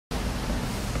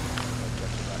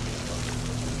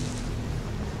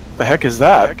The heck is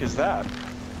that?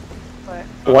 What?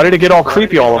 Why did it get all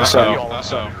creepy all of a sudden?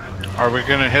 Are we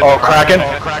gonna hit? Oh, Kraken!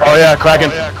 Oh yeah,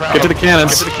 Kraken! Get to the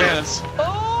cannons!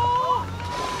 Oh!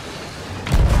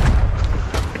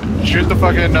 Shoot the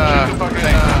fucking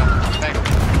thing.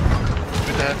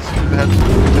 Shoot the heads. Shoot the heads.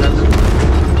 Shoot the heads.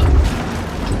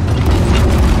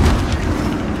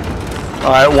 All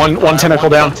right, one tentacle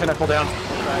down.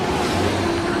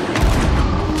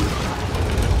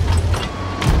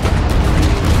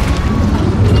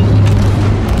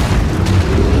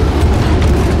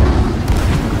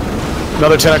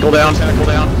 Another tentacle down. Whoa.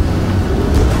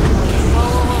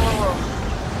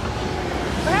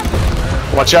 What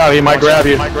happened? Watch out, he might grab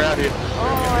you. Oh, I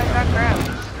got grabbed.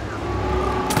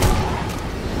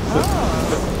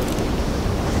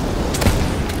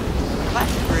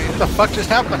 What the fuck just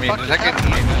happened to me? Did I get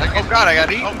eaten? Oh god, I got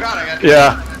eaten.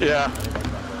 Yeah.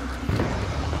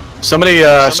 Somebody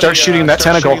start shooting that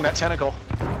tentacle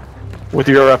with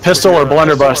your pistol or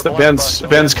blunderbuss that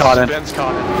Ben's caught in.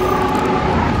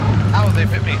 How they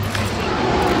hit me?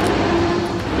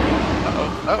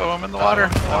 Uh-oh, I'm in the water.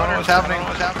 I don't know what's happening.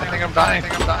 I think I'm dying.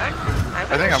 I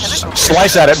think I'm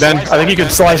Slice at it, Ben. I think you can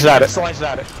slice at it.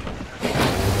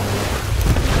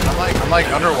 I'm like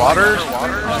underwater. I'm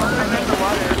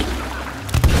underwater.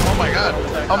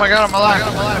 Oh my god, I'm alive.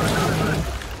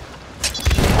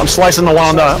 I'm slicing the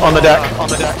one on the deck.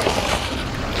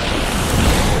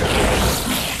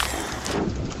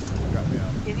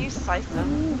 Can you slice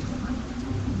them?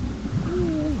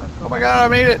 Oh my god, I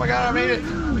made it. Oh god,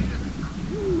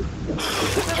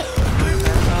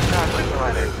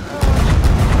 underwater.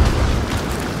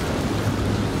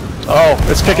 Oh,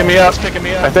 it's picking me up.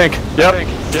 I think. Yep.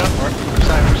 Which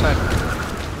side?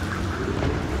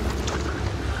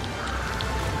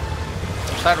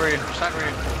 Which side were you?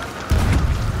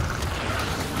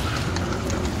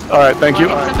 All right, thank you.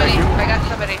 Somebody, I got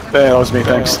somebody. Yeah, that was me.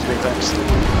 Thanks.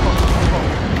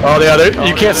 Oh yeah,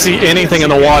 you can't see anything in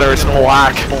the water. It's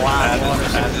black.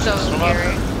 So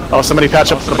scary. Oh, somebody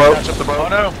patch up the boat. Oh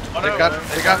no! They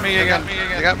got me again.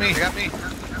 They got me.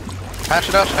 Patch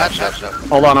it up.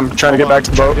 Hold on, I'm trying to get back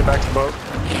to the boat.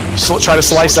 Try to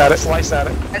slice at it. I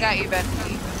got you, Ben.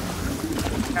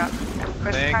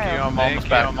 Thank you. I'm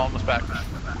almost back.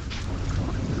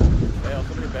 Bail,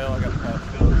 somebody bail. I got passed.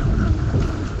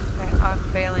 Okay, I'm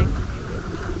bailing.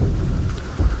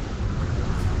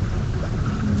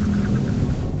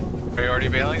 Are you already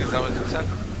bailing? Is that what you said?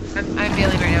 I'm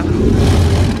bailing right now.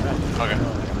 Okay.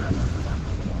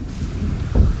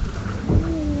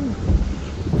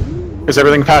 Is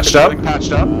everything patched up? Second floor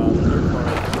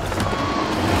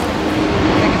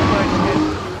is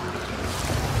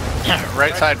good.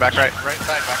 Right side, back right. Right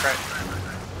side, back right.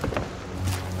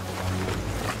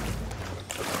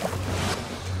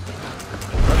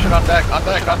 Russian on deck. On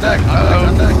deck. On deck.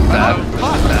 Bad.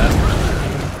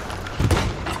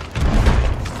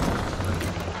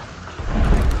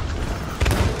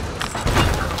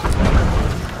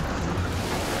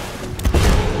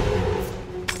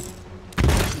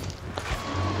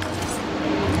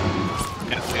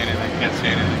 Can't see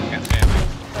anything.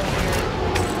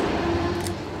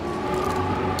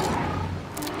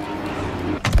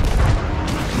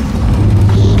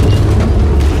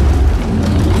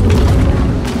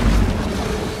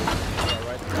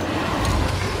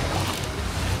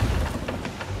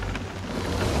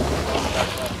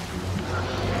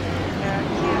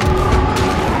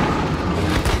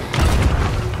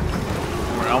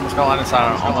 We're almost got line of sight.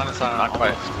 Not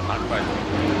quite.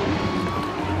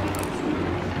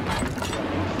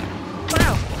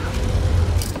 Wow.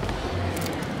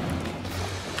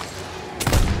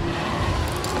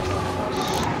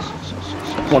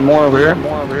 One more over here.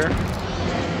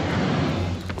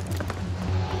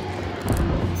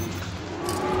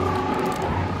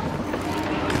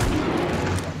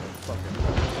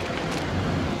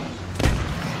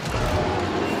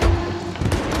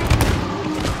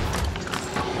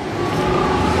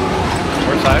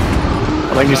 Side.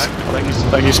 I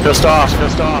think he's pissed off. Hey,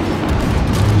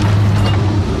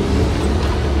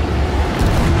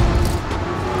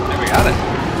 we got it.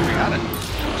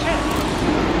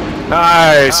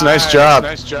 Nice job.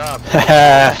 That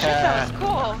was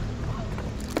cool.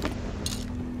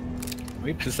 We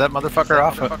pissed that motherfucker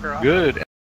off. Good.